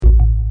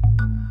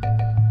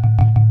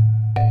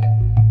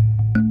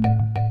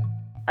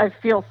I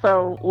feel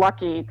so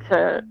lucky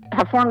to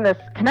have formed this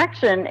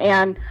connection.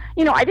 And,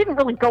 I didn't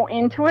really go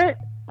into it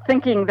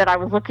thinking that I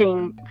was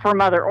looking for a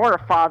mother or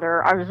a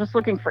father. I was just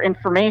looking for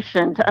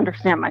information to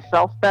understand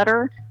myself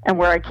better and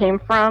where I came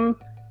from.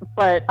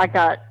 But I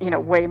got,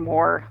 way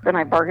more than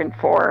I bargained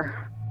for.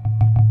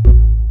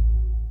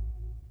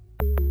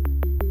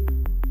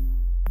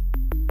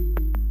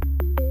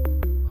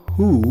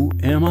 Who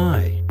am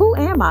I? Who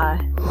am I?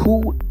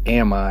 Who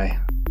am I?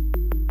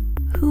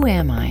 Who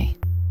am I?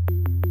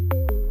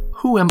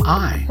 Who am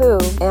I? Who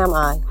am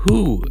I?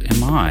 Who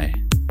am I?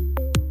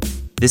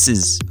 This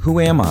is Who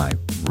Am I,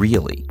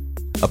 Really?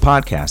 A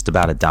podcast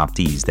about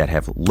adoptees that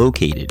have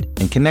located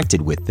and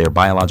connected with their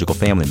biological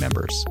family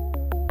members.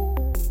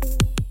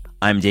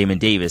 I'm Damon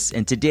Davis,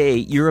 and today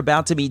you're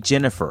about to meet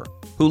Jennifer,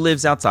 who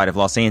lives outside of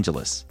Los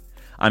Angeles.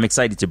 I'm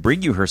excited to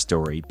bring you her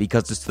story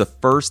because it's the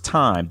first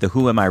time the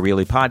Who Am I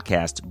Really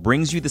podcast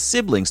brings you the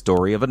sibling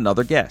story of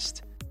another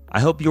guest. I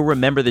hope you'll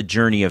remember the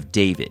journey of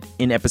David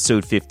in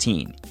episode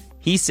 15.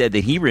 He said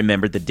that he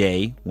remembered the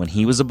day when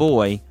he was a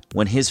boy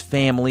when his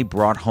family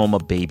brought home a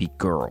baby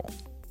girl.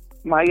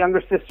 My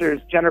younger sister is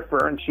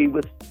Jennifer, and she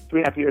was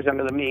 3.5 years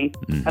younger than me.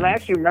 Mm-hmm. And I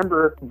actually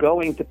remember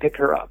going to pick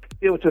her up,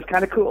 which was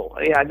kind of cool.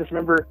 Yeah, I just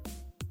remember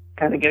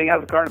kind of getting out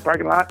of the car in the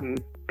parking lot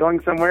and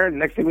going somewhere, and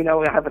next thing we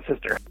know, I have a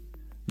sister.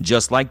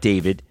 Just like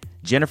David,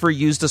 Jennifer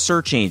used a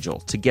search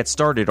angel to get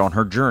started on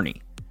her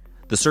journey.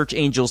 The search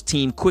angel's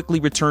team quickly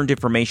returned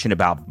information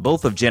about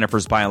both of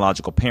Jennifer's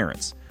biological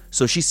parents,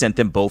 so she sent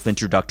them both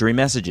introductory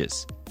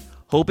messages.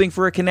 Hoping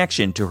for a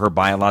connection to her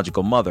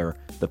biological mother,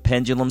 the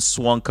pendulum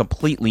swung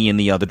completely in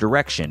the other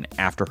direction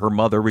after her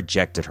mother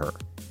rejected her.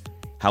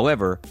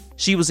 However,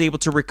 she was able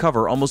to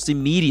recover almost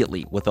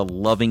immediately with a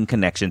loving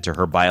connection to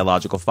her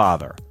biological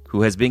father,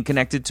 who has been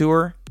connected to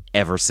her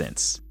ever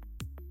since.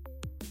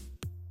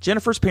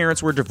 Jennifer's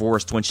parents were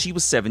divorced when she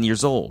was 7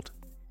 years old.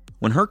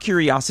 When her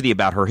curiosity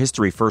about her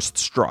history first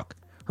struck,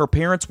 her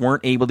parents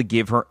weren't able to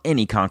give her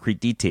any concrete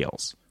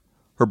details.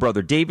 Her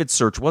brother David's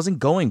search wasn't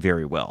going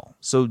very well,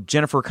 so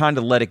Jennifer kind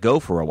of let it go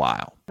for a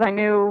while. I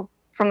knew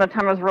from the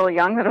time I was really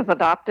young that I was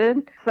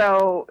adopted.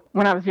 So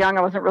when I was young,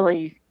 I wasn't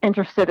really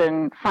interested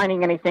in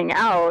finding anything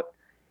out.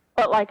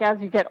 But as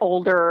you get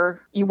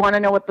older, you want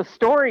to know what the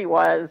story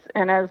was.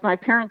 And as my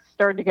parents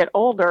started to get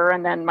older,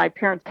 and then my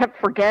parents kept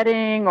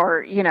forgetting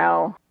or,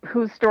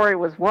 whose story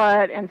was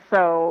what. And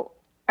so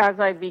as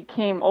I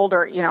became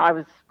older, I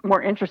was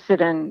more interested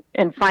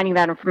in finding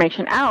that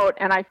information out.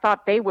 And I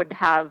thought they would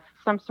have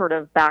some sort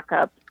of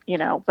backup,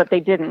 but they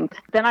didn't.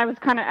 Then I was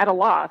kind of at a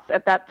loss.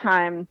 At that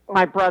time,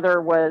 my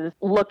brother was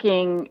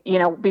looking,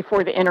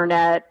 before the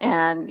internet,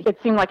 and it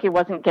seemed like he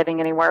wasn't getting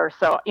anywhere.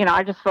 So,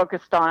 I just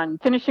focused on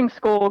finishing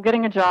school,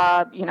 getting a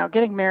job,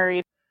 getting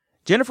married.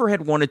 Jennifer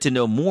had wanted to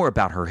know more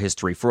about her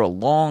history for a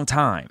long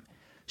time.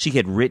 She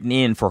had written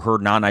in for her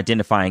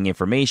non-identifying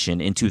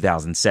information in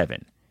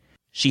 2007.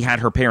 She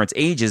had her parents'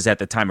 ages at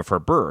the time of her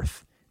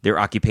birth, their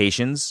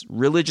occupations,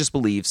 religious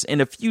beliefs,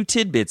 and a few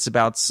tidbits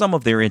about some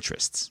of their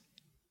interests.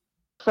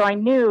 So I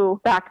knew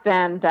back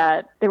then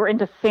that they were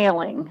into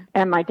sailing,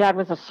 and my dad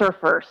was a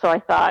surfer. So I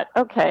thought,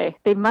 okay,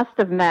 they must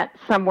have met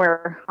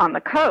somewhere on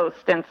the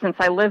coast. And since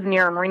I live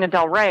near Marina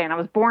Del Rey, and I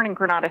was born in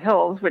Granada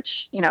Hills,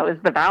 which, is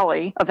the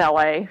valley of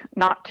LA,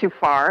 not too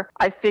far,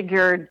 I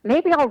figured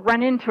maybe I'll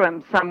run into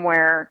him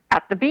somewhere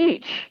at the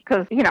beach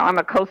because, I'm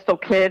a coastal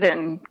kid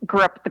and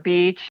grew up at the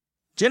beach.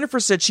 Jennifer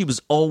said she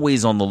was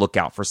always on the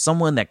lookout for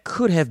someone that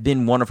could have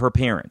been one of her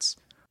parents.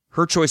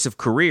 Her choice of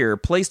career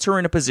placed her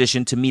in a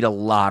position to meet a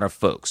lot of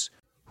folks,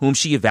 whom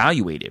she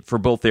evaluated for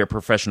both their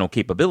professional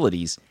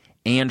capabilities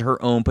and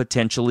her own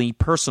potentially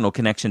personal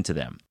connection to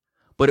them.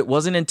 But it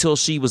wasn't until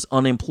she was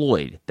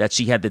unemployed that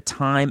she had the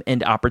time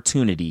and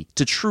opportunity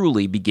to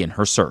truly begin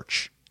her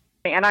search.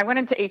 And I went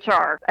into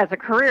HR as a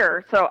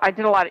career, so I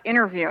did a lot of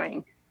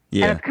interviewing.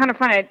 Yeah. And it's kind of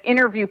fun. I'd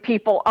interview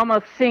people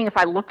almost seeing if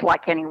I looked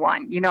like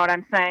anyone. You know what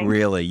I'm saying?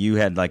 Really? You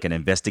had an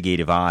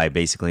investigative eye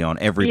basically on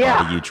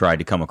everybody you tried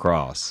to come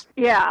across.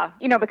 Yeah.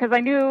 Because I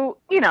knew,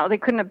 they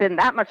couldn't have been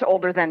that much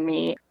older than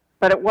me.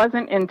 But it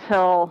wasn't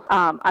until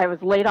I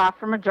was laid off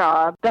from a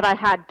job that I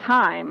had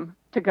time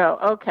to go,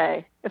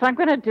 okay, if I'm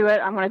going to do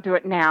it, I'm going to do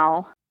it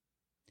now.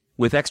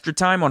 With extra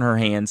time on her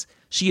hands,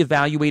 she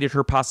evaluated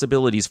her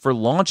possibilities for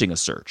launching a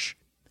search.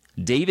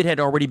 David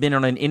had already been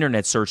on an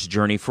internet search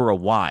journey for a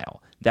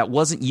while that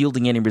wasn't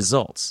yielding any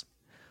results.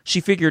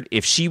 She figured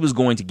if she was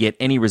going to get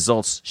any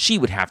results, she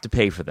would have to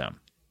pay for them.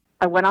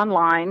 I went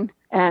online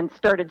and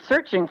started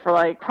searching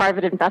for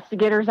private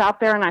investigators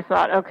out there, and I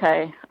thought,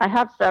 okay, I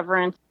have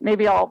severance.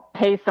 Maybe I'll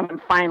pay someone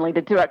finally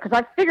to do it, because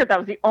I figured that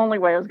was the only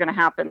way it was going to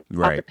happen.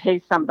 Right. I had to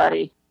pay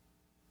somebody.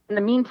 In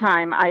the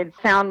meantime, I had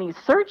found these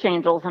search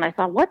angels, and I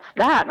thought, what's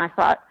that? And I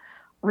thought,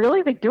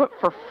 really? They do it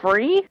for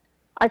free?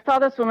 I saw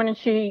this woman, and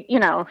she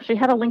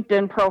had a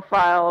LinkedIn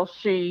profile.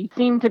 She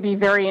seemed to be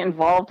very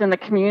involved in the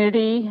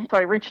community. So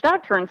I reached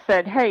out to her and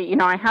said, hey,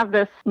 I have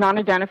this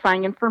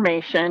non-identifying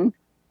information.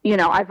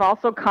 I've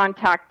also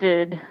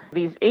contacted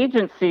these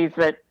agencies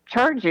that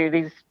charge you,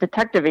 these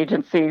detective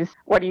agencies.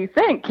 What do you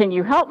think? Can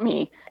you help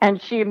me?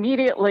 And she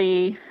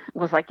immediately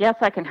was like, yes,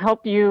 I can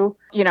help you.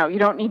 You know, you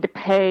don't need to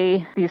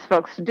pay these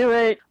folks to do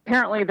it.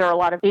 Apparently, there are a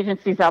lot of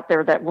agencies out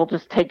there that will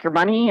just take your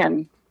money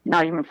and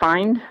not even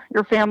find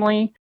your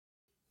family.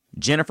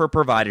 Jennifer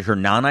provided her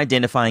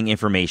non-identifying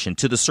information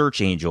to the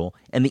search angel,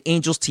 and the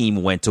angel's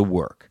team went to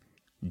work.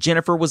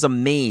 Jennifer was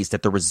amazed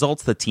at the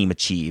results the team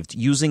achieved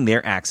using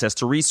their access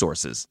to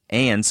resources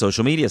and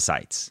social media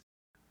sites.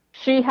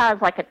 She has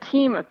like a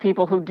team of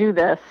people who do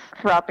this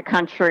throughout the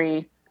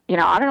country. You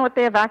know, I don't know what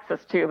they have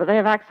access to, but they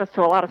have access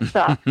to a lot of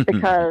stuff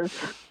because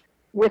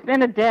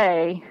within a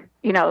day,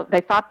 you know,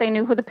 they thought they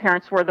knew who the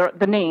parents were,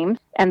 the names,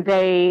 and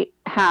they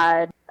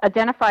had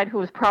identified who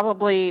was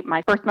probably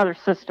my birth mother's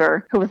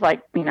sister, who was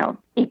like,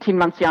 18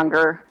 months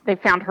younger. They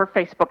found her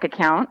Facebook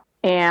account,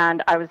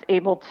 and I was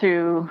able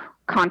to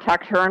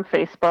contact her on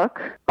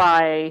Facebook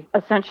by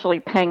essentially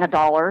paying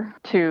 $1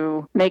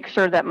 to make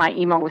sure that my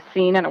email was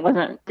seen and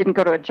didn't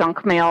go to a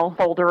junk mail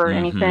folder or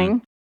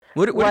anything.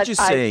 What did you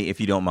say,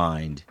 if you don't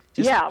mind?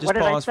 Just what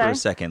did I pause say? for a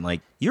second.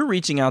 Like, you're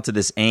reaching out to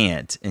this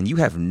aunt, and you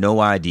have no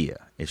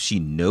idea if she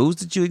knows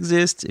that you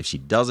exist, if she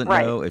doesn't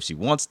know, if she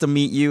wants to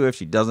meet you, if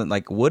she doesn't.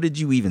 Like, what did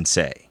you even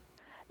say?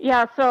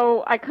 Yeah,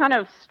 so I kind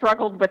of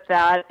struggled with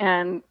that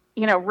and,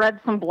 read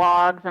some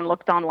blogs and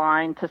looked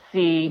online to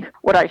see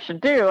what I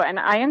should do. And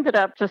I ended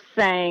up just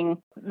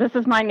saying, this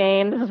is my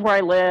name, this is where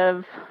I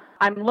live.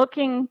 I'm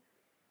looking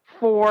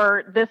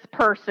for this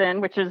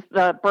person, which is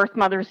the birth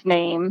mother's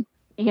name.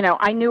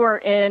 I knew her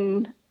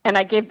and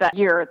I gave that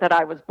year that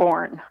I was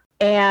born.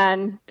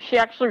 And she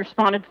actually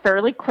responded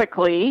fairly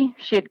quickly.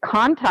 She had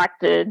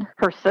contacted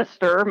her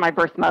sister, my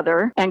birth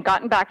mother, and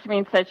gotten back to me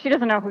and said, she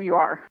doesn't know who you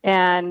are.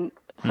 And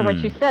so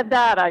when she said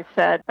that, I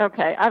said,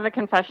 okay, I have a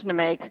confession to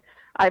make.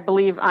 I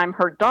believe I'm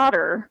her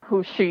daughter,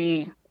 who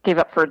she gave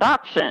up for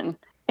adoption.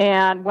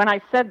 And when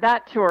I said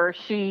that to her,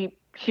 she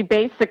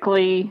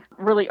basically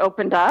really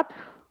opened up,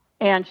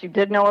 and she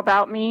did know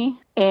about me,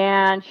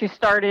 and she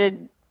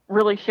started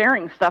really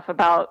sharing stuff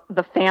about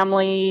the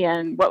family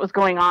and what was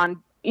going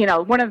on.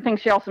 One of the things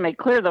she also made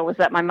clear, though, was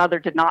that my mother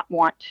did not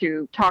want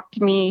to talk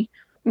to me.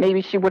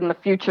 Maybe she would in the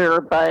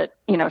future, but,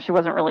 she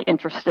wasn't really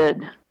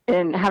interested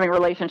in having a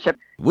relationship.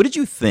 What did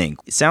you think?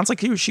 It sounds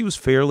like she was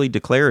fairly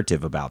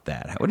declarative about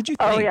that. What did you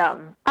think? Oh, yeah.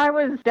 I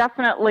was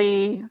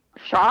definitely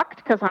shocked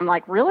because I'm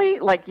like, really?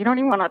 Like, you don't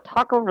even want to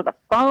talk over the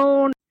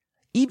phone?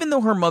 Even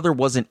though her mother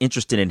wasn't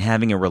interested in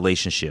having a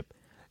relationship,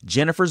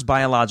 Jennifer's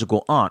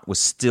biological aunt was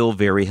still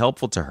very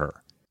helpful to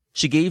her.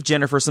 She gave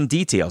Jennifer some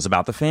details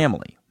about the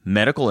family,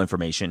 medical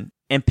information,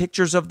 and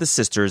pictures of the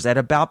sisters at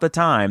about the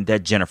time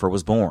that Jennifer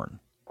was born.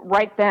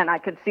 Right then, I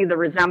could see the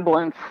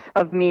resemblance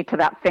of me to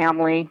that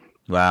family.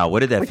 Wow, what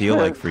did that feel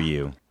like for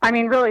you? I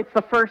mean, really, it's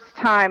the first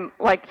time,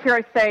 like here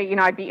I say,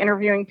 I'd be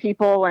interviewing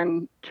people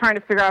and trying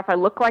to figure out if I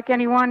look like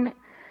anyone.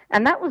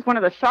 And that was one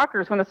of the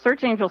shockers when the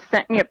search angel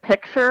sent me a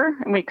picture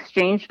and we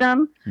exchanged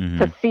them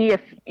to see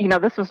if,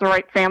 this was the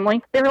right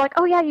family. They were like,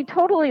 oh, yeah, you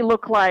totally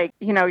look like,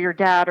 your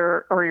dad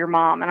or your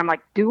mom. And I'm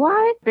like, do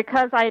I?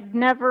 Because I'd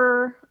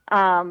never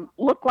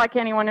looked like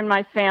anyone in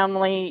my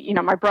family.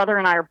 My brother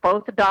and I are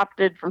both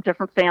adopted from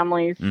different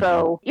families.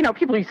 So,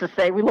 people used to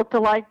say we looked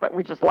alike, but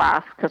we just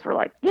laugh because we're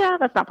like, yeah,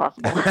 that's not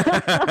possible.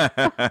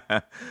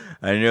 I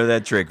know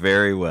that trick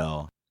very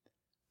well.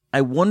 I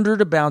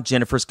wondered about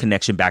Jennifer's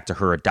connection back to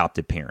her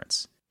adopted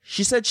parents.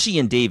 She said she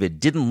and David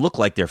didn't look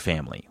like their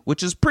family,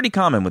 which is pretty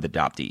common with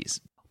adoptees.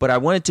 But I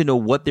wanted to know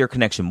what their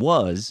connection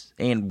was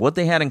and what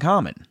they had in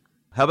common.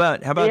 How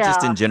about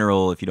just in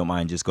general, if you don't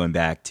mind, just going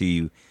back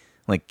to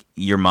like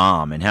your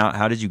mom and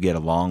how did you get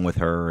along with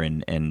her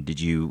and did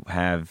you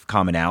have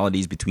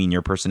commonalities between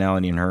your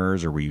personality and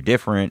hers, or were you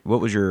different? What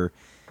was your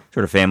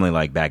sort of family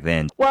like back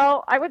then?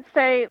 Well, I would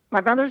say my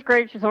mother's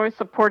great. She's always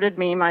supported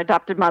me, my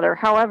adopted mother.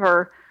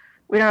 However,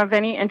 we don't have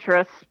any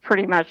interests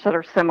pretty much that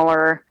are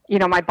similar.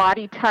 My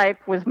body type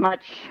was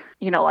much,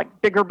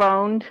 like bigger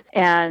boned,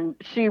 and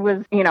she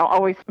was,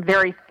 always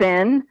very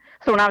thin.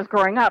 So when I was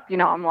growing up,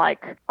 I'm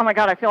like, oh my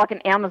God, I feel like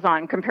an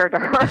Amazon compared to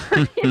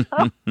her.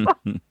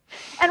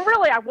 And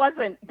really, I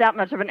wasn't that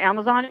much of an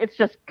Amazon. It's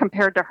just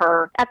compared to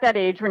her at that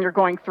age when you're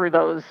going through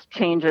those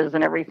changes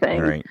and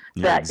everything. Right.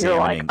 You're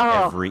like,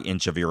 every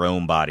inch of your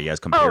own body as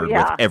compared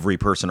with every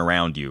person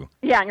around you.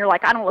 Yeah, and you're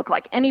like, I don't look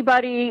like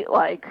anybody.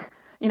 Like,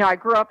 I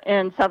grew up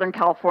in Southern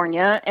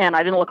California, and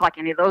I didn't look like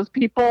any of those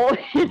people.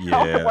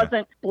 I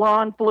wasn't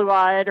blonde,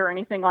 blue-eyed, or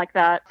anything like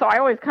that. So I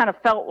always kind of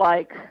felt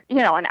like,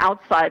 an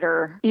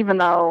outsider, even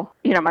though,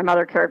 my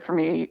mother cared for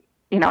me,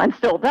 and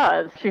still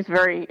does. She's a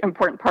very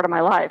important part of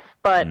my life.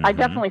 But I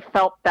definitely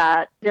felt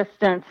that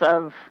distance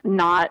of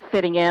not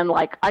fitting in.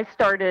 Like, I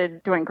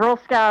started doing Girl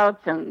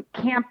Scouts and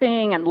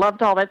camping and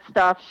loved all that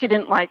stuff. She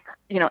didn't like,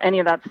 any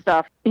of that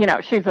stuff.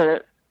 She's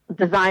a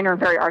designer and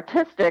very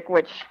artistic,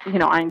 which,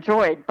 I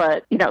enjoyed.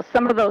 But,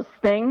 some of those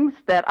things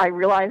that I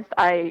realized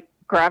I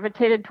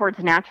gravitated towards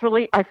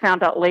naturally, I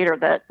found out later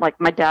that, like,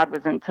 my dad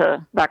was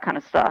into that kind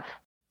of stuff.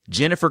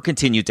 Jennifer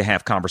continued to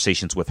have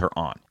conversations with her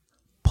aunt,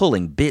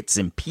 pulling bits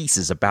and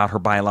pieces about her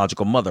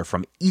biological mother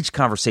from each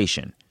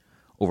conversation.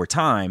 Over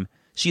time,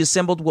 she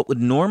assembled what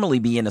would normally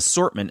be an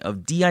assortment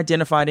of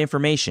de-identified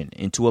information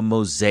into a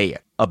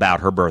mosaic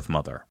about her birth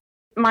mother.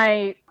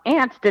 My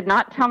aunt did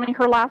not tell me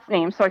her last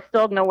name, so I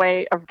still had no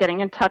way of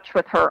getting in touch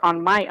with her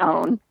on my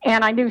own.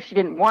 And I knew she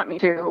didn't want me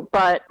to,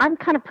 but I'm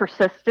kind of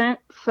persistent.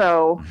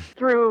 So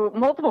through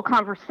multiple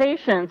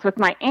conversations with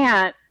my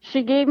aunt,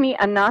 she gave me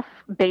enough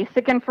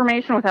basic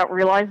information without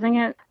realizing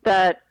it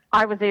that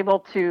I was able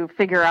to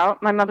figure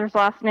out my mother's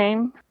last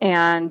name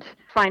and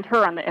find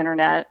her on the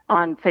internet,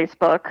 on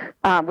Facebook,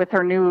 with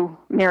her new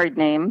married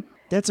name.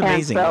 That's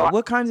amazing. So,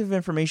 what kinds of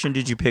information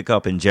did you pick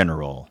up in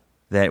general?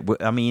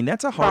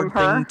 That's a hard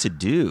thing to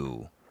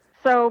do.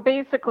 So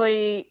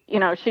basically,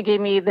 she gave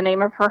me the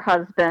name of her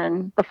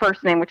husband, the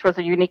first name, which was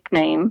a unique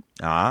name.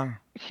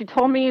 She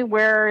told me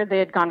where they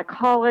had gone to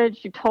college.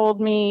 She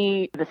told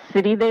me the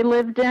city they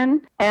lived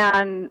in.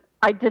 And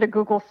I did a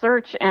Google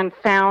search and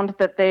found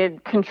that they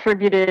had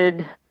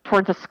contributed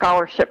towards a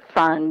scholarship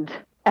fund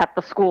at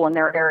the school in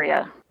their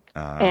area.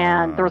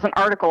 And there was an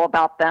article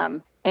about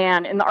them.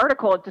 And in the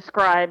article, it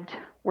described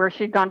where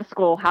she'd gone to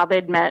school, how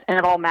they'd met, and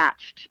it all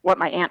matched what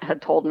my aunt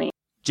had told me.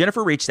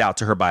 Jennifer reached out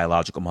to her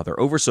biological mother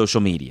over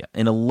social media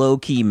in a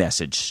low-key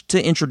message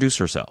to introduce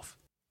herself.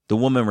 The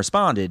woman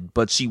responded,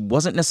 but she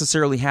wasn't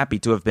necessarily happy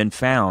to have been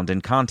found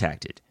and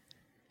contacted.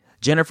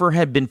 Jennifer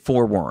had been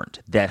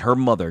forewarned that her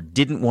mother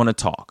didn't want to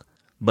talk,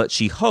 but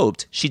she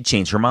hoped she'd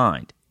change her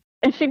mind.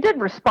 And she did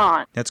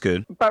respond. That's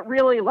good. But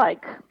really,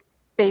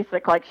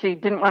 basic, she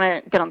didn't want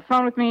to get on the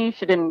phone with me.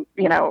 She didn't,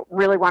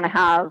 really want to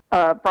have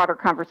a broader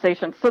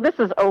conversation. So this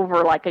is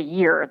over a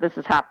year this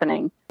is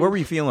happening. Where were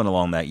you feeling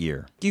along that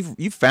year?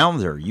 You've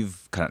found her.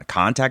 You've kind of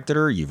contacted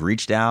her. You've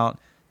reached out.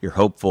 You're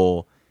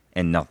hopeful,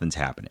 and nothing's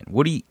happening.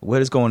 What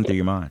is going through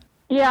your mind?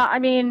 Yeah,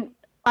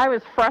 I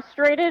was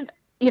frustrated,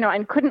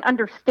 and couldn't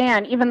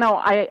understand, even though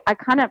I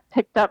kind of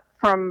picked up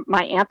from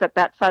my aunt that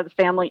side of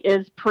the family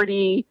is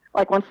pretty,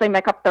 once they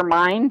make up their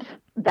mind,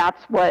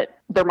 that's what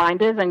their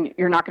mind is, and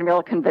you're not going to be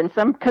able to convince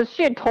them. Because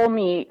she had told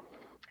me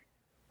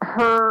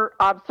her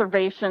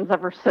observations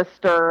of her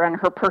sister and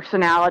her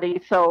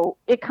personality, so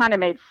it kind of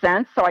made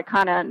sense. So I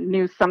kind of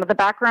knew some of the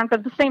background, but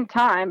at the same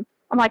time,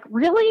 I'm like,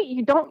 really?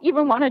 You don't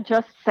even want to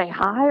just say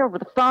hi over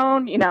the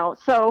phone?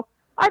 So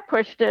I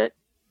pushed it.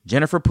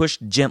 Jennifer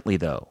pushed gently,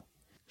 though.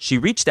 She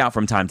reached out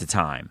from time to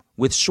time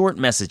with short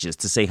messages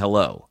to say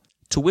hello,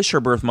 to wish her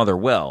birth mother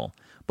well,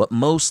 but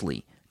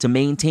mostly to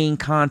maintain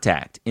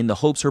contact in the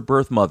hopes her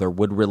birth mother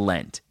would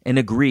relent and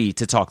agree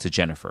to talk to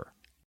Jennifer.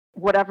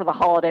 Whatever the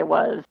holiday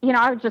was,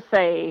 I would just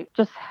say,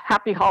 just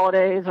happy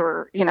holidays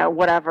or,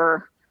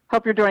 whatever.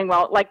 Hope you're doing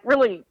well.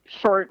 Really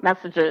short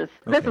messages.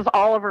 Okay. This is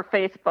all over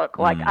Facebook.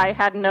 I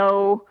had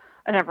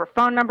her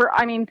phone number.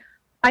 I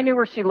knew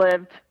where she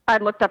lived. I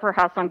looked up her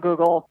house on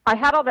Google. I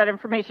had all that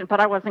information, but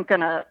I wasn't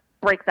going to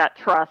break that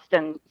trust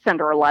and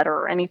send her a letter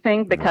or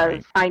anything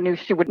because I knew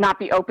she would not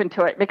be open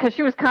to it because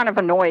she was kind of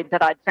annoyed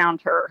that I'd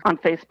found her on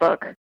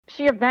Facebook.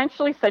 She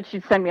eventually said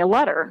she'd send me a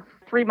letter.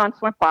 3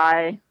 months went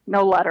by,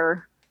 no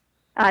letter.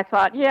 And I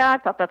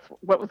thought that's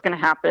what was going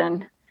to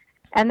happen.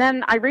 And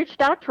then I reached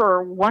out to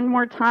her one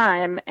more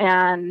time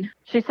and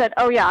she said,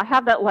 oh yeah, I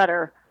have that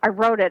letter. I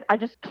wrote it. I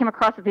just came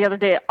across it the other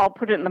day. I'll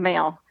put it in the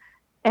mail.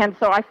 And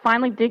so I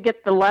finally did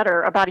get the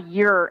letter about a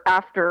year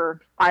after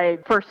I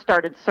first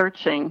started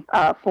searching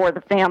for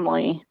the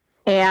family.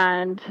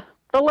 And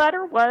the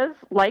letter was,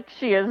 like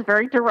she is,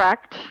 very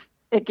direct.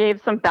 It gave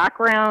some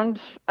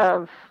background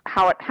of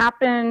how it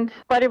happened,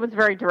 but it was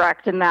very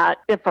direct in that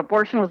if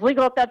abortion was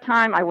legal at that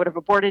time, I would have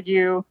aborted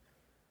you.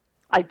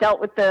 I dealt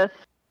with this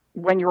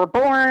when you were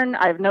born.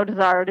 I have no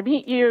desire to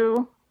meet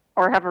you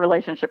or have a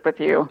relationship with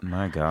you.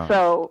 My God.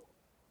 So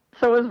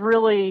it was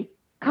really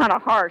kind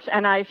of harsh.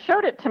 And I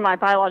showed it to my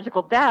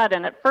biological dad,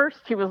 and at first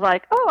he was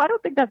like, oh, I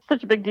don't think that's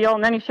such a big deal.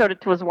 And then he showed it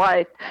to his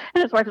wife,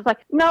 and his wife was like,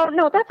 no,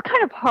 that's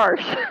kind of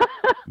harsh.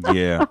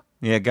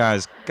 Yeah,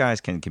 guys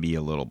can be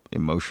a little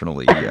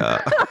emotionally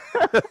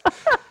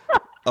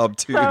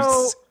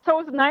obtuse. So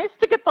it was nice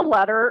to get the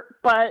letter,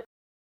 but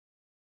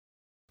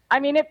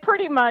it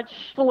pretty much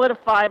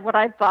solidified what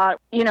I thought,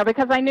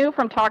 because I knew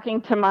from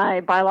talking to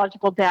my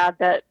biological dad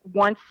that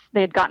once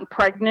they had gotten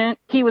pregnant,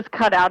 he was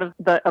cut out of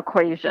the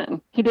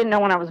equation. He didn't know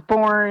when I was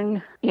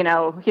born, he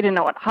didn't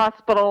know what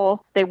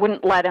hospital. They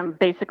wouldn't let him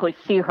basically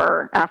see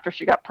her after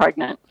she got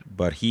pregnant.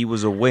 But he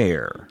was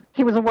aware.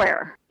 He was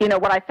aware.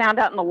 What I found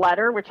out in the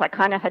letter, which I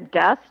kind of had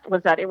guessed,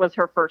 was that it was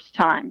her first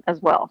time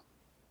as well.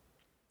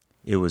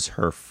 It was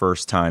her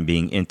first time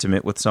being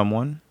intimate with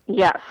someone?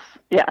 Yes.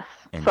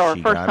 And so she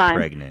her first got time,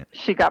 pregnant.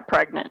 She got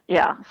pregnant,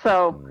 yeah.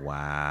 So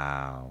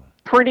wow.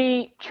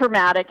 Pretty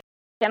traumatic.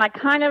 And I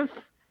kind of,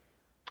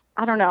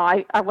 I don't know,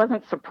 I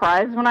wasn't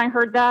surprised when I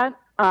heard that.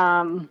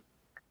 And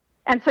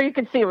so you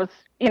can see it was,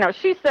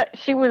 she said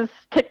she was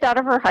kicked out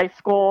of her high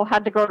school,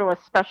 had to go to a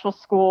special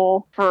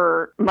school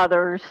for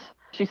mothers.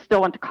 She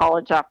still went to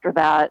college after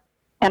that.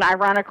 And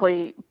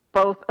ironically,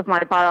 both of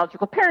my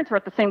biological parents were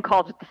at the same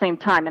college at the same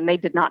time, and they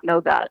did not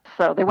know that.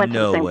 So they went to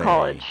the same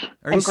college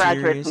and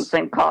graduated from the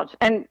same college.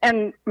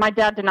 And my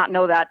dad did not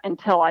know that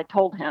until I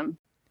told him,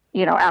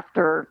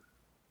 after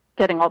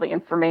getting all the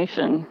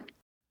information.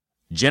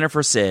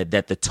 Jennifer said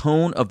that the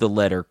tone of the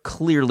letter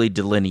clearly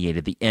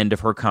delineated the end of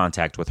her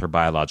contact with her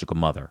biological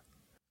mother.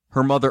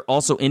 Her mother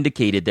also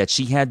indicated that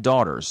she had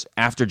daughters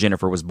after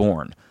Jennifer was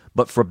born,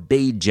 but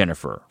forbade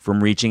Jennifer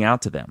from reaching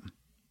out to them.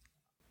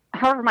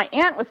 However, my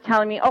aunt was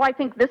telling me, I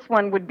think this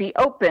one would be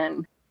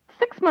open.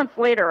 6 months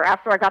later,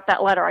 after I got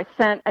that letter, I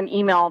sent an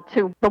email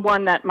to the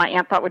one that my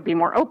aunt thought would be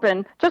more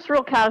open, just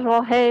real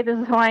casual. Hey, this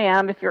is who I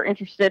am. If you're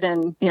interested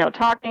in,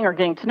 talking or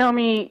getting to know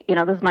me,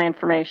 this is my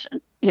information.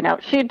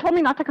 She had told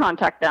me not to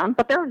contact them,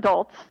 but they're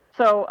adults.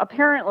 So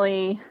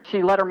apparently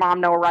she let her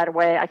mom know right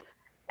away.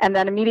 And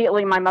then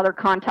immediately my mother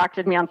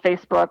contacted me on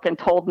Facebook and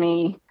told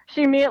me,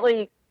 she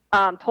immediately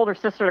told her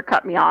sister to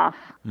cut me off.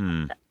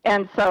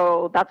 And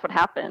so that's what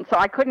happened. So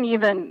I couldn't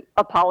even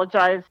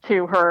apologize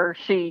to her.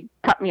 She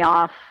cut me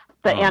off.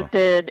 The aunt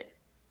did.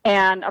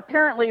 And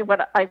apparently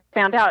what I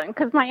found out,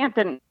 because my aunt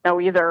didn't know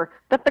either,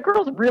 that the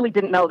girls really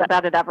didn't know that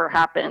had ever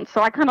happened.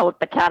 So I kind of let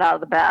the cat out of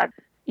the bag.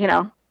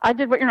 I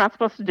did what you're not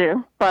supposed to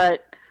do,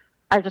 but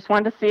I just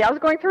wanted to see. I was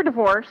going through a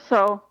divorce,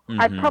 so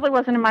I probably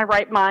wasn't in my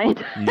right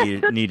mind.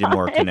 Needed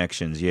more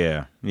connections,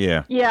 yeah.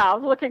 Yeah, I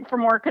was looking for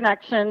more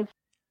connections.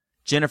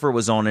 Jennifer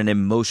was on an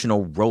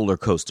emotional roller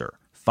coaster,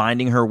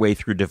 finding her way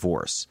through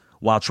divorce,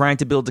 while trying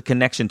to build a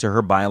connection to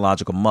her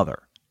biological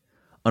mother.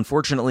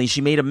 Unfortunately,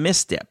 she made a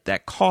misstep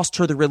that cost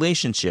her the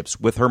relationships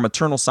with her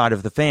maternal side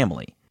of the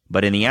family.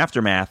 But in the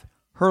aftermath,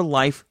 her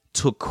life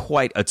took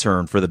quite a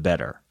turn for the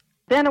better.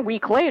 Then a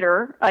week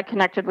later, I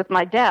connected with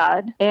my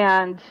dad,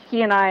 and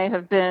he and I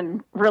have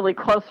been really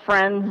close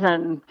friends,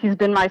 and he's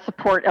been my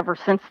support ever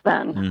since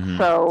then.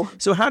 Mm-hmm.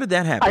 So how did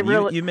that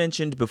happen? You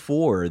mentioned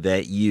before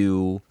that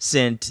you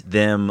sent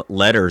them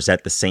letters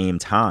at the same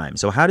time.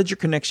 So how did your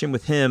connection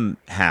with him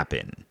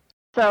happen?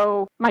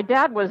 So my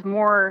dad was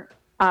more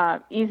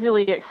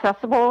easily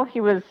accessible.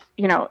 He was,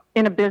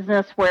 in a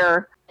business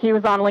where he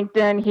was on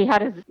LinkedIn. He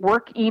had his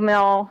work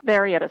email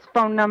there. He had his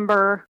phone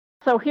number.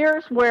 So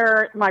here's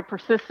where my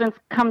persistence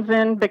comes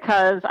in,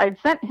 because I'd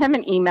sent him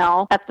an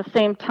email at the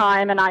same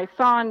time, and I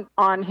saw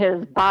on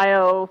his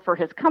bio for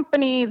his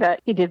company that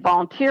he did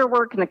volunteer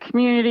work in the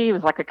community. He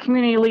was like a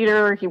community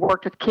leader. He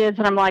worked with kids,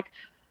 and I'm like,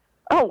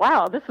 oh,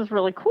 wow, this is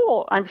really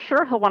cool. I'm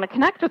sure he'll want to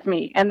connect with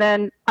me. And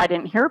then I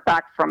didn't hear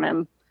back from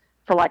him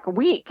for like a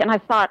week, and I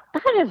thought,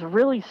 that is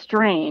really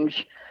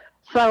strange.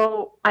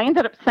 So I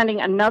ended up sending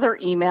another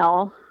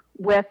email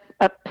with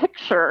a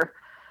picture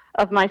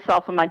of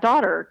myself and my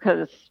daughter,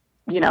 because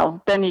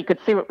then you could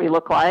see what we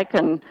look like.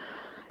 And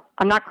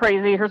I'm not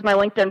crazy. Here's my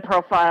LinkedIn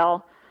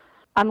profile.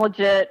 I'm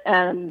legit.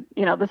 And,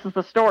 this is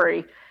the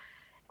story.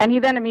 And he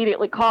then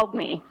immediately called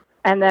me.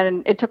 And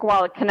then it took a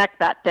while to connect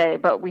that day,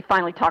 but we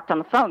finally talked on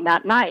the phone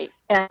that night.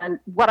 And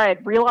what I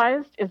had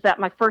realized is that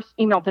my first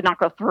email did not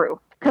go through.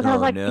 Because I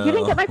was like, You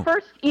didn't get my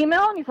first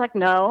email? And he's like,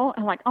 no.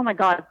 I'm like, oh my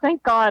God,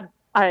 thank God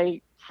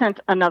I sent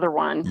another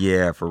one.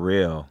 Yeah, for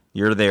real.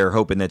 You're there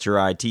hoping that your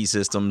IT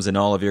systems and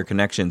all of your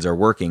connections are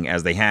working,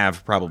 as they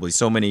have probably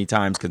so many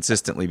times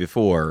consistently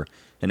before,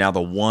 and now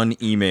the one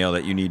email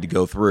that you need to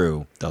go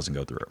through doesn't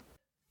go through.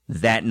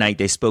 That night,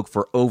 they spoke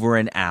for over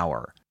an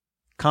hour.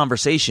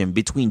 Conversation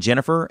between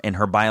Jennifer and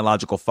her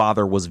biological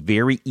father was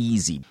very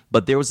easy,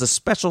 but there was a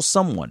special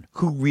someone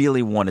who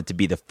really wanted to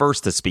be the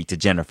first to speak to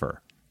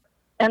Jennifer.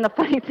 And the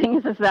funny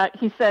thing is that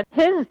he said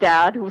his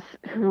dad,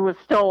 who was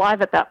still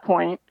alive at that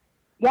point,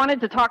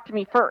 wanted to talk to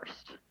me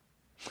first.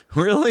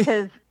 Really?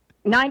 His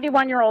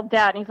 91-year-old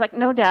dad. And he's like,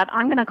 no, Dad,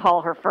 I'm going to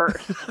call her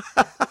first.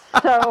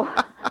 So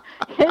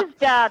his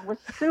dad was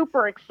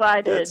super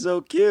excited. That's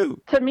so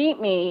cute. To meet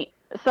me.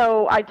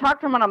 So I talked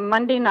to him on a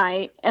Monday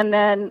night, and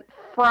then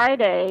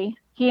Friday,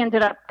 he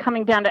ended up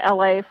coming down to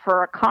LA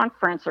for a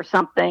conference or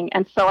something.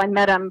 And so I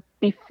met him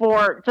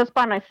before, just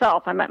by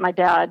myself. I met my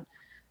dad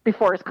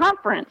before his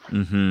conference.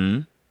 Mm-hmm.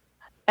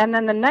 And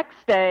then the next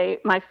day,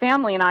 my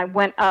family and I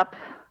went up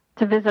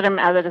to visit him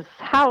at his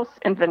house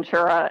in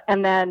Ventura,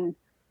 and then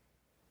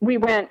we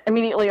went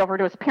immediately over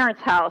to his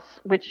parents' house,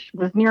 which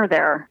was near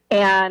there.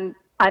 And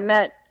I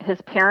met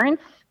his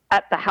parents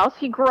at the house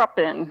he grew up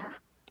in.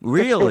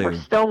 Really? They were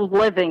still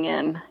living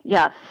in,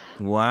 yes.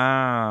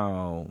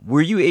 Wow.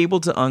 Were you able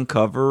to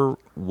uncover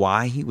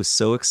why he was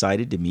so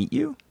excited to meet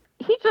you?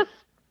 He just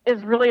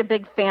is really a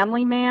big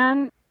family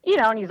man.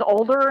 And he's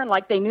older, and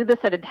like they knew this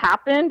had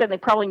happened, and they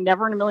probably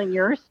never in a million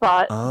years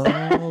thought.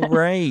 Oh,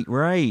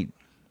 right.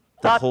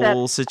 The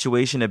whole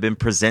situation had been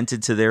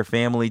presented to their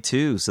family,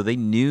 too. So they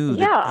knew.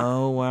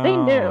 Oh, wow. They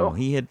knew.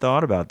 He had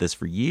thought about this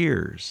for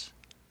years.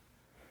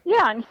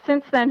 Yeah, and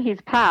since then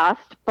he's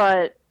passed,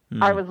 but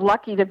I was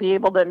lucky to be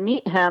able to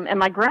meet him. And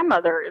my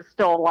grandmother is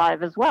still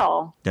alive as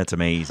well. That's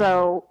amazing.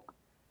 So,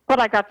 but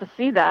I got to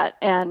see that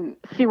and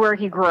see where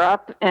he grew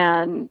up.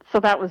 And so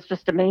that was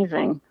just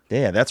amazing.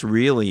 Yeah, that's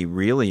really,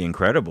 really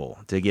incredible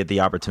to get the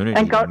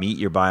opportunity to meet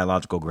your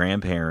biological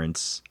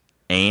grandparents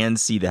and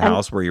see the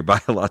house where your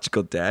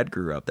biological dad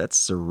grew up. That's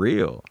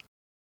surreal.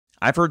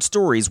 I've heard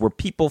stories where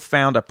people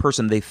found a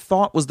person they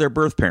thought was their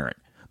birth parent,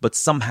 but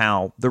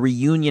somehow the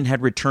reunion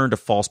had returned a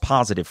false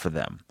positive for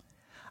them.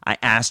 I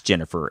asked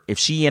Jennifer if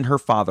she and her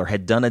father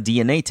had done a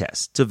DNA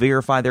test to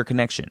verify their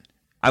connection.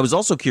 I was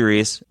also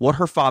curious what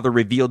her father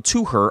revealed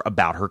to her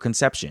about her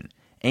conception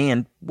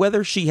and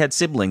whether she had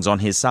siblings on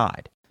his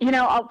side.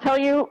 I'll tell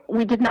you,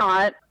 we did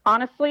not.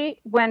 Honestly,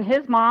 when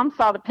his mom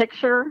saw the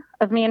picture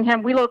of me and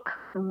him, we look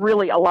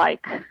really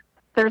alike.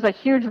 There's a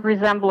huge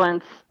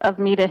resemblance of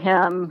me to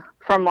him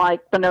from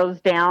like the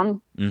nose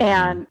down. Mm-hmm.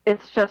 And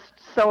it's just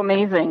so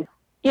amazing.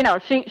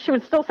 She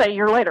would still say a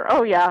year later,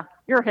 oh yeah,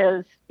 you're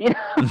his.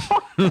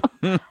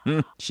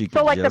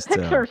 So like the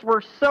pictures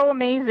were so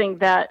amazing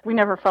that we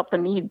never felt the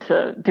need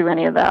to do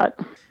any of that.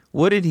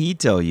 What did he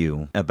tell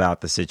you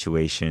about the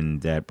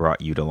situation that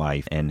brought you to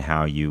life and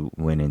how you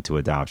went into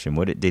adoption?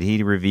 Did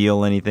he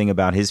reveal anything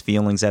about his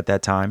feelings at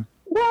that time?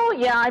 Well,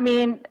 yeah, I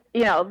mean,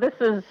 this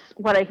is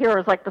what I hear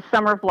is like the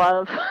summer of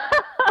love.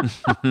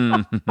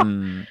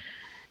 And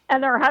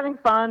they were having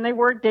fun. They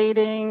were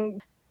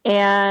dating.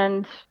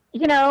 And,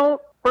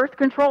 birth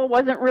control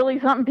wasn't really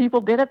something people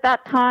did at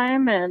that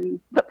time. And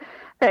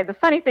the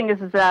funny thing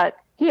is that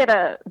he had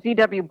a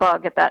VW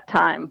Bug at that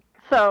time.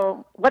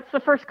 So what's the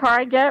first car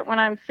I get when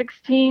I'm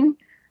 16?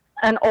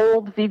 An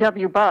old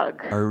VW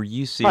Bug. Are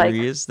you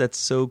serious? That's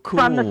so cool.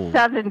 From the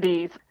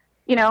 70s.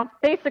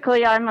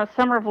 Basically I'm a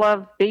summer of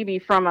love baby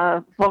from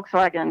a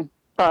Volkswagen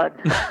Bug.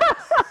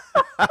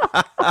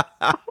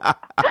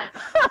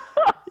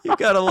 You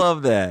gotta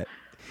love that.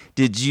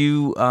 Did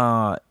you,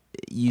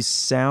 you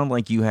sound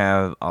like you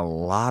have a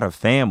lot of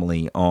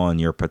family on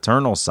your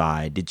paternal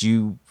side. Did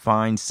you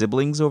find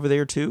siblings over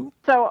there too?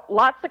 So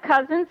lots of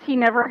cousins. He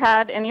never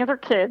had any other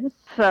kids.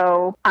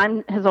 So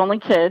I'm his only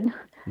kid.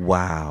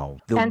 Wow.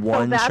 The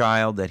one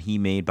child that he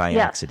made by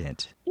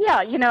accident.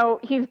 Yeah.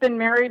 He's been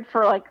married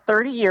for like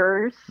 30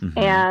 years. Mm-hmm.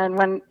 And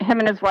when him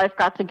and his wife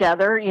got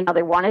together,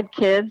 they wanted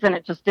kids and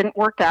it just didn't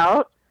work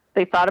out.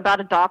 They thought about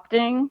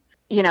adopting,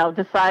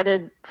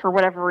 decided for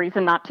whatever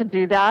reason not to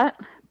do that.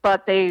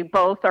 But they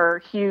both are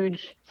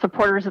huge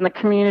supporters in the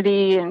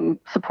community and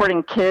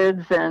supporting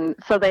kids. And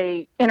so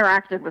they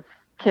interacted with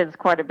kids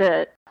quite a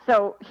bit.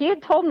 So he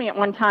had told me at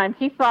one time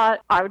he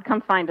thought I would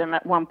come find him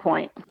at one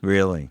point.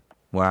 Really?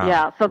 Wow.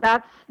 Yeah, so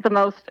that's the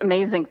most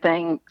amazing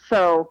thing.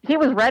 So he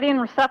was ready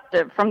and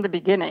receptive from the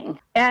beginning.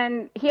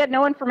 And he had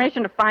no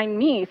information to find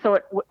me, so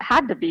it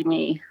had to be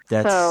me.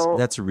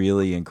 That's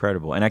really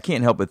incredible. And I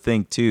can't help but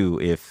think, too,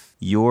 if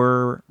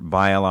your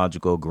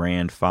biological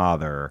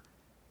grandfather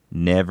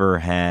never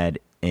had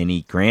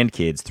any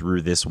grandkids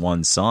through this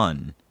one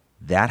son,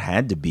 that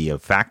had to be a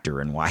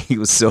factor in why he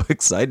was so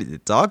excited to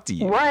talk to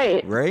you.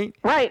 Right. Right?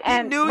 Right.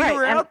 He knew you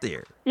were out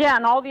there. Yeah,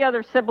 and all the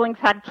other siblings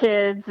had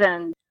kids.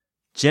 And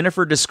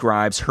Jennifer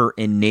describes her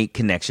innate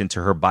connection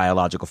to her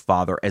biological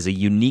father as a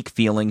unique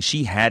feeling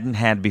she hadn't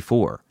had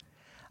before.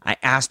 I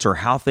asked her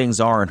how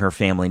things are in her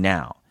family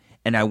now,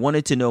 and I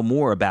wanted to know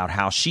more about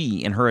how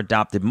she and her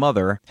adopted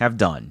mother have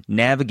done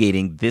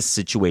navigating this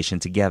situation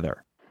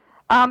together.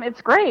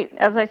 It's great.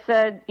 As I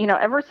said,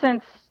 ever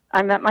since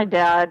I met my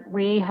dad,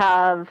 we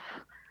have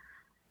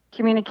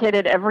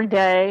communicated every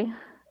day,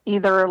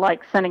 either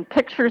like sending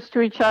pictures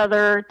to each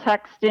other,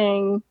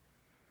 texting,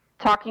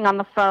 talking on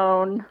the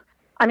phone.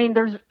 I mean,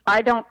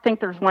 I don't think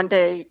there's one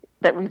day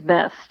that we've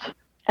missed,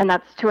 and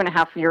that's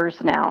 2.5 years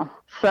now.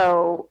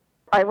 So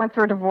I went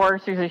through a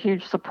divorce. He was a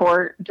huge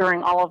support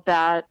during all of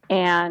that,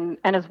 and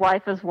his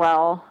wife as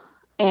well.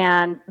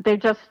 And they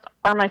just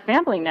are my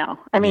family now.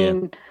 I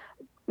mean,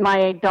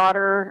 my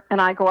daughter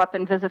and I go up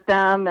and visit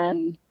them,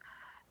 and,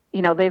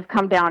 they've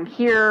come down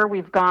here.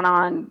 We've gone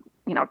on,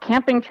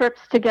 camping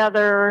trips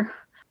together,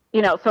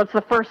 so it's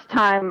the first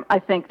time I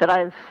think that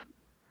I've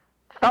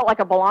felt like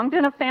I belonged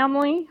in a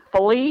family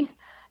fully.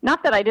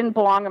 Not that I didn't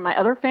belong in my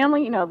other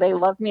family, they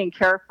love me and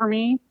care for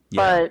me.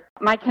 Yeah. But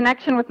my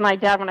connection with my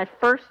dad, when I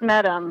first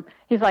met him,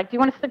 he's like, do you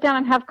want to sit down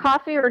and have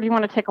coffee or do you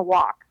want to take a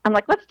walk? I'm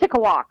like, let's take a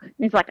walk. And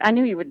he's like, I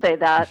knew you would say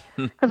that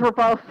because we're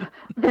both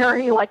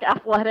very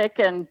athletic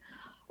and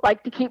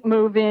like to keep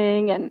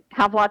moving and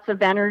have lots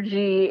of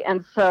energy.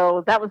 And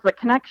so that was the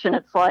connection.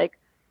 It's like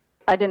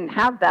I didn't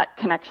have that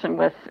connection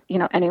with,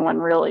 anyone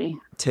really.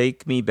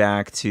 Take me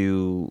back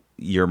to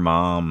your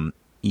mom.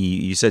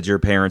 You said your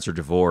parents are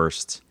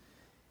divorced.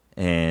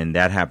 And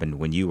that happened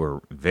when you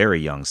were very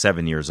young,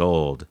 7 years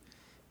old.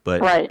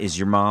 But Is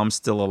your mom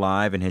still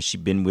alive, and has she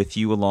been with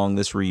you along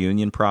this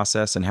reunion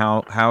process? And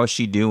how is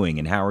she doing,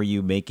 and how are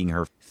you making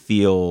her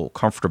feel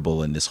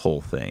comfortable in this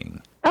whole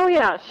thing? Oh,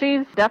 yeah.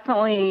 She's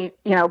definitely,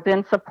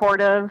 been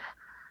supportive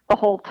the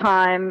whole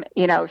time.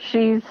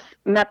 She's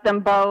met them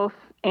both,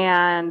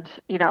 and,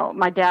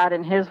 my dad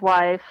and his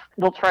wife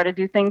will try to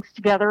do things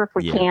together if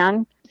we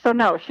can. So,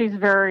 no, she's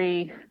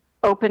very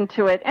open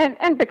to it.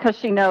 And because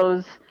she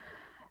knows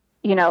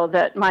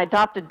that my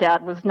adopted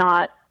dad was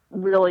not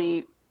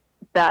really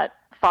that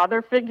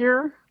father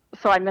figure.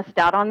 So I missed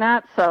out on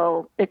that.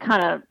 So it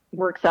kind of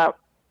works out,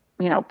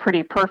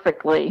 pretty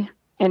perfectly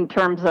in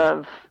terms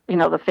of,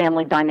 the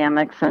family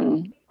dynamics.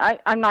 And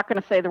I'm not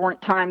going to say there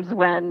weren't times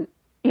when,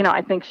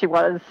 I think she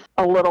was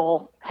a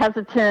little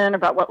hesitant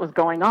about what was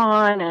going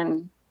on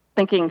and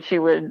thinking she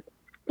would,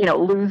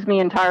 lose me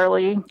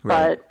entirely.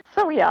 Right. But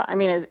So, yeah, I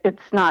mean,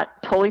 it's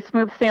not totally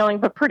smooth sailing,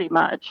 but pretty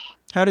much.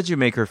 How did you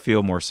make her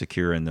feel more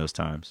secure in those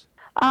times?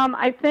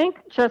 I think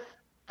just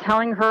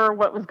telling her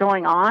what was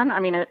going on. I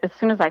mean, as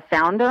soon as I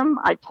found him,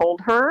 I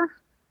told her.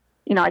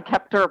 I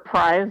kept her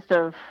apprised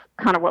of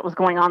kind of what was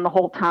going on the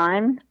whole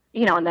time,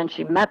 and then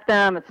she met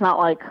them. It's not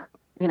like,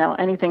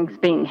 anything's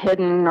being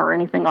hidden or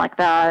anything like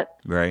that.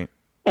 Right.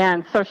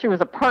 And so she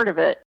was a part of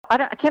it.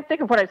 I can't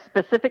think of what I've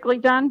specifically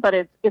done, but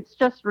it's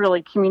just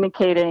really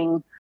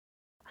communicating.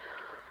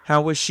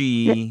 How was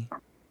she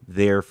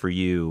there for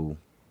you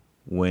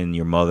when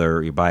your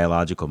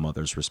biological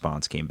mother's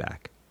response came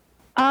back?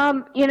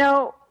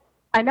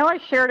 I know I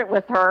shared it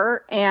with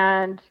her,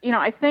 and,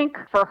 I think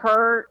for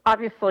her,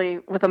 obviously,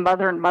 with a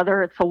mother and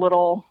mother, it's a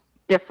little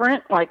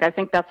different. Like, I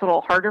think that's a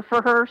little harder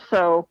for her.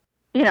 So,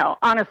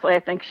 honestly, I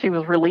think she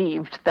was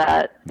relieved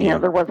that,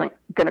 there wasn't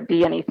going to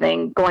be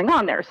anything going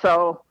on there.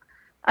 So,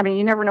 I mean,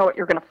 you never know what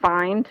you're going to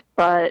find,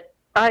 but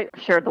I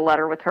shared the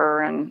letter with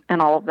her and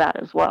all of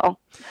that as well.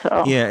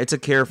 So yeah, it's a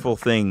careful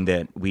thing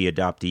that we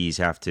adoptees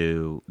have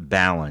to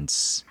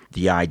balance.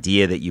 The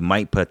idea that you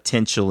might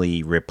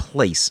potentially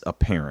replace a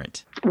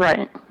parent.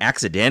 Right.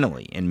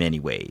 Accidentally, in many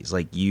ways.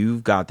 Like,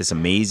 you've got this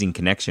amazing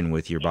connection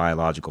with your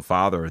biological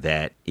father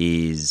that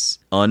is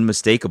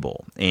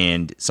unmistakable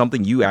and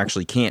something you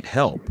actually can't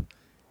help.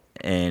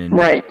 And,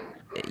 right.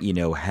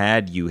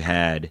 Had you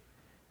had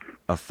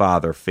a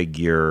father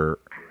figure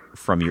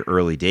from your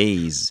early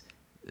days,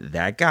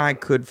 that guy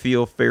could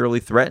feel fairly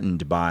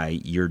threatened by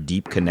your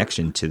deep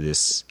connection to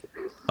this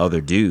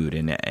other dude.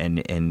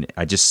 And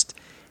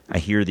I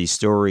hear these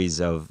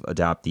stories of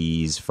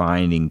adoptees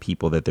finding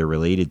people that they're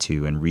related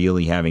to and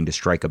really having to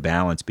strike a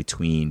balance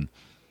between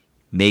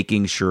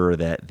making sure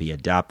that the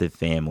adoptive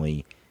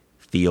family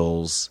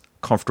feels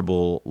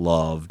comfortable,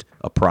 loved,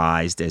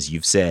 apprised, as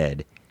you've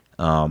said,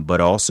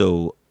 but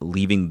also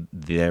leaving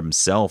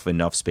themselves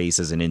enough space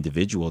as an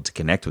individual to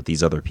connect with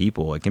these other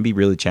people. It can be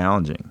really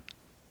challenging.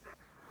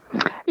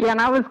 Yeah,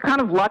 and I was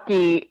kind of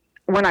lucky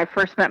when I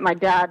first met my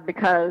dad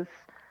because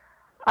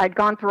I'd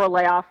gone through a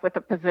layoff with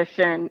a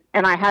position,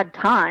 and I had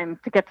time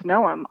to get to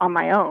know him on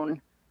my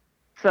own.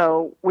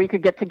 So we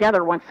could get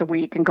together once a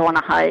week and go on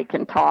a hike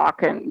and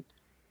talk and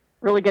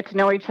really get to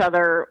know each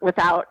other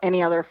without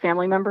any other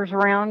family members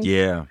around.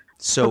 Yeah,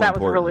 so that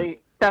important. Was a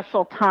really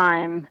special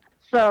time.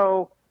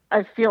 So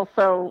I feel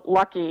so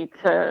lucky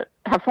to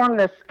have formed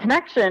this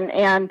connection.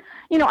 And,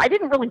 I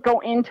didn't really go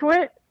into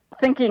it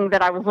thinking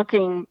that I was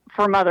looking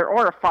for a mother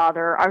or a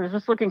father. I was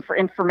just looking for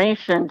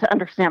information to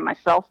understand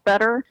myself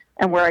better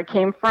and where I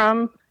came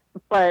from.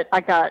 But I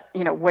got,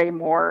 way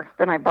more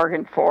than I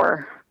bargained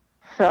for.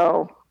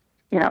 So,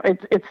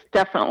 it's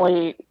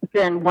definitely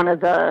been one of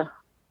the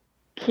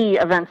key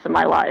events in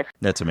my life.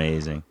 That's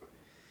amazing.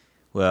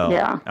 Well,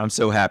 yeah. I'm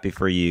so happy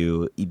for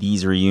you.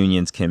 These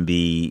reunions can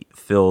be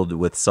filled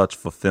with such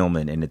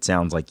fulfillment, and it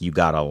sounds like you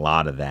got a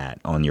lot of that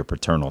on your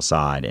paternal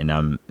side, and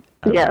I'm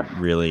yes.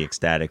 really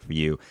ecstatic for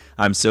you.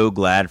 I'm so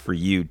glad for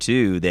you,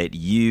 too, that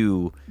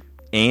you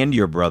and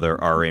your brother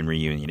are in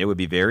reunion. It would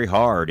be very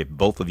hard if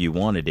both of you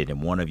wanted it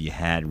and one of you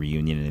had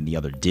reunion and the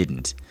other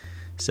didn't.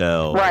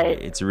 So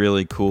right. It's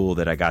really cool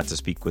that I got to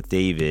speak with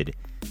David,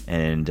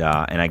 and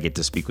I get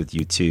to speak with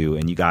you too.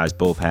 And you guys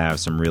both have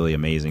some really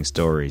amazing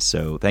stories.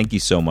 So thank you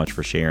so much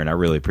for sharing. I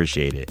really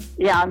appreciate it.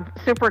 Yeah, I'm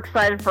super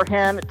excited for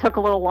him. It took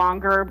a little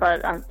longer,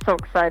 but I'm so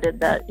excited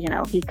that,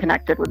 he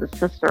connected with his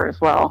sister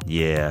as well.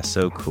 Yeah,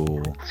 so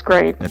cool. It's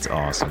great. That's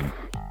awesome.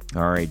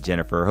 All right,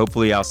 Jennifer.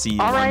 Hopefully I'll see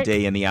you All one right.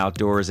 day in the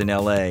outdoors in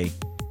L.A.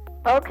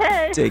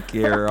 Okay. Take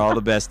care. All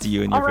the best to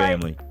you and your All right.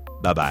 family.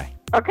 Bye-bye.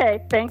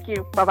 Okay, thank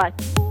you. Bye-bye.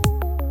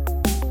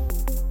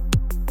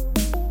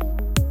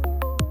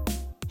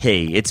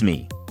 Hey, it's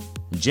me.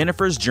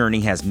 Jennifer's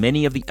journey has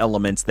many of the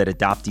elements that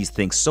adoptees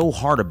think so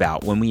hard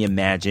about when we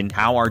imagine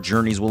how our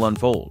journeys will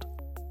unfold.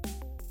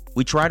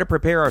 We try to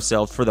prepare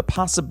ourselves for the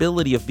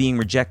possibility of being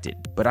rejected,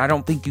 but I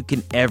don't think you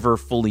can ever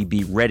fully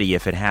be ready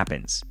if it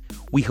happens.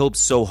 We hope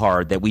so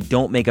hard that we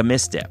don't make a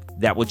misstep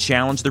that would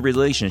challenge the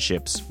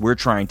relationships we're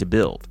trying to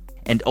build.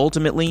 And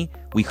ultimately,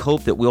 we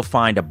hope that we'll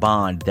find a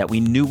bond that we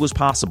knew was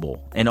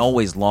possible and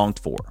always longed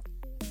for.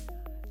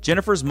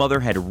 Jennifer's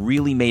mother had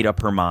really made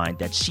up her mind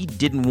that she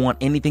didn't want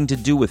anything to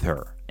do with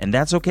her, and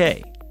that's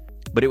okay.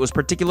 But it was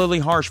particularly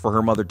harsh for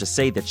her mother to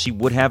say that she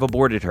would have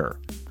aborted her.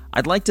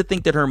 I'd like to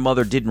think that her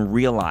mother didn't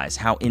realize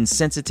how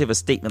insensitive a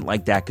statement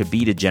like that could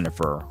be to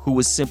Jennifer, who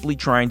was simply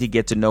trying to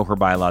get to know her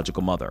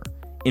biological mother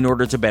in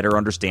order to better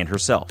understand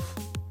herself.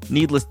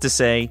 Needless to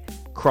say,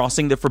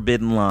 crossing the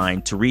forbidden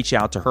line to reach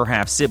out to her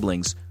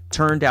half-siblings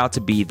turned out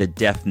to be the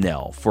death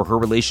knell for her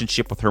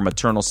relationship with her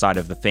maternal side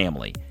of the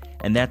family,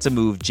 and that's a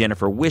move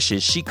Jennifer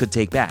wishes she could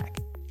take back.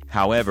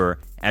 However,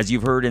 as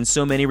you've heard in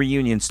so many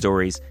reunion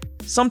stories,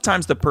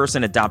 sometimes the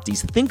person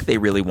adoptees think they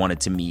really wanted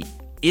to meet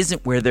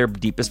isn't where their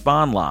deepest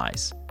bond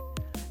lies.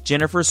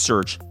 Jennifer's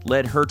search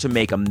led her to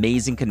make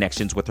amazing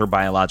connections with her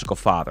biological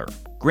father,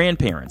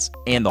 grandparents,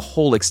 and the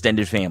whole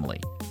extended family.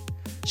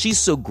 She's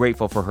so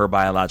grateful for her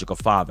biological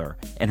father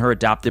and her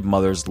adopted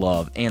mother's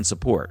love and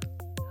support.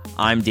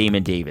 I'm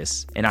Damon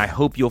Davis, and I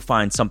hope you'll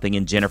find something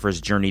in Jennifer's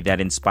journey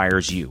that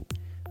inspires you,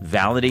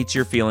 validates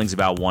your feelings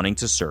about wanting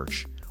to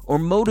search, or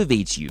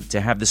motivates you to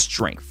have the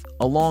strength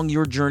along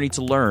your journey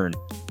to learn,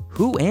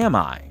 who am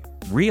I,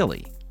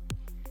 really?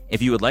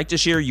 If you would like to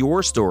share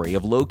your story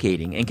of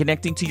locating and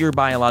connecting to your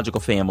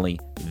biological family,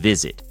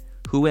 visit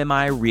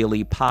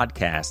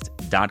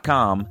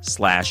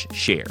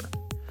whoamireallypodcast.com/share.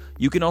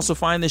 You can also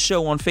find the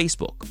show on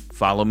Facebook.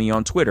 Follow me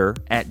on Twitter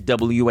at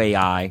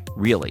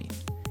WAIReally.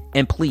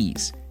 And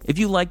please, if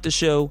you like the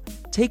show,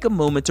 take a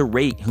moment to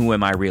rate Who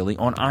Am I Really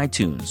on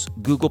iTunes,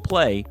 Google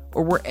Play,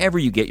 or wherever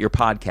you get your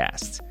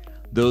podcasts.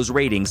 Those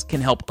ratings can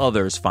help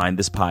others find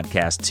this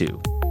podcast too.